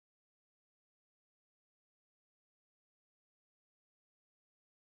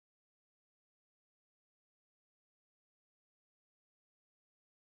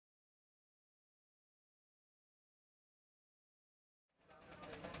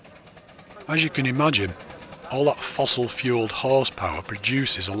As you can imagine, all that fossil-fuelled horsepower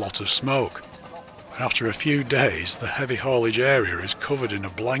produces a lot of smoke, and after a few days the heavy haulage area is covered in a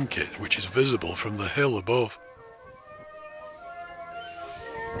blanket which is visible from the hill above.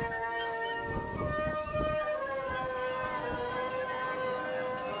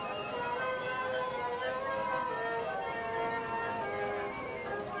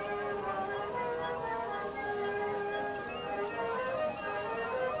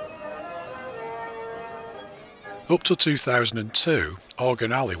 Up to 2002,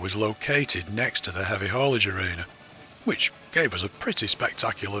 Organ Alley was located next to the heavy haulage arena, which gave us a pretty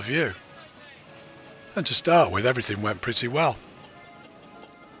spectacular view. And to start with, everything went pretty well.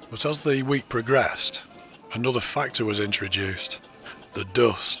 But as the week progressed, another factor was introduced: the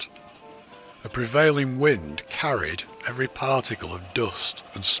dust. A prevailing wind carried every particle of dust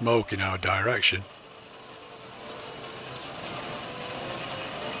and smoke in our direction.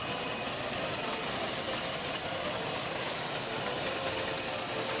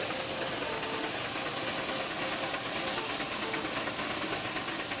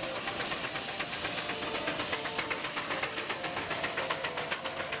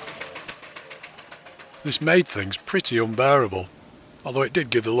 This made things pretty unbearable, although it did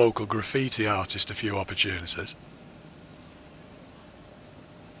give the local graffiti artist a few opportunities.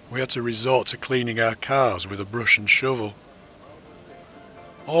 We had to resort to cleaning our cars with a brush and shovel.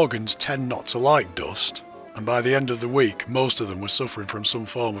 Organs tend not to like dust, and by the end of the week most of them were suffering from some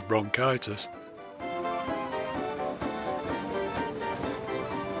form of bronchitis.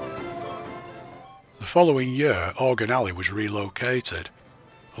 The following year, Organ Alley was relocated.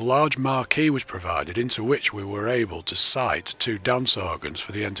 A large marquee was provided into which we were able to sight 2 dance organs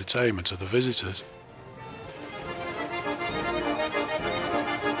for the entertainment of the visitors.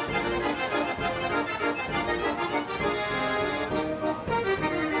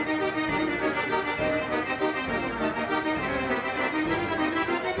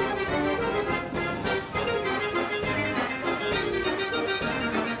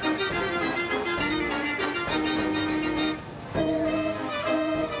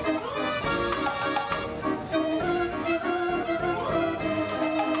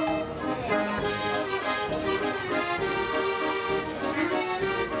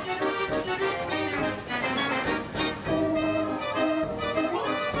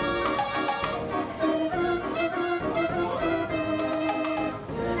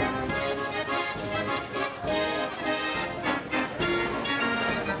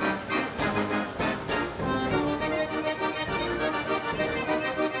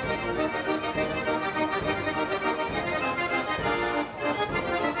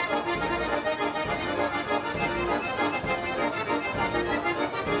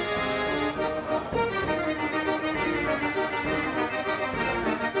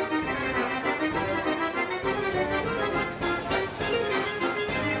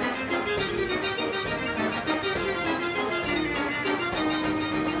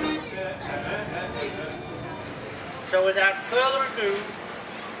 So without further ado,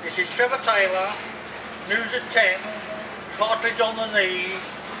 this is Trevor Taylor, News at 10, cartridge on the knees,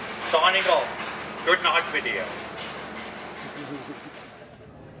 signing off. Good night video.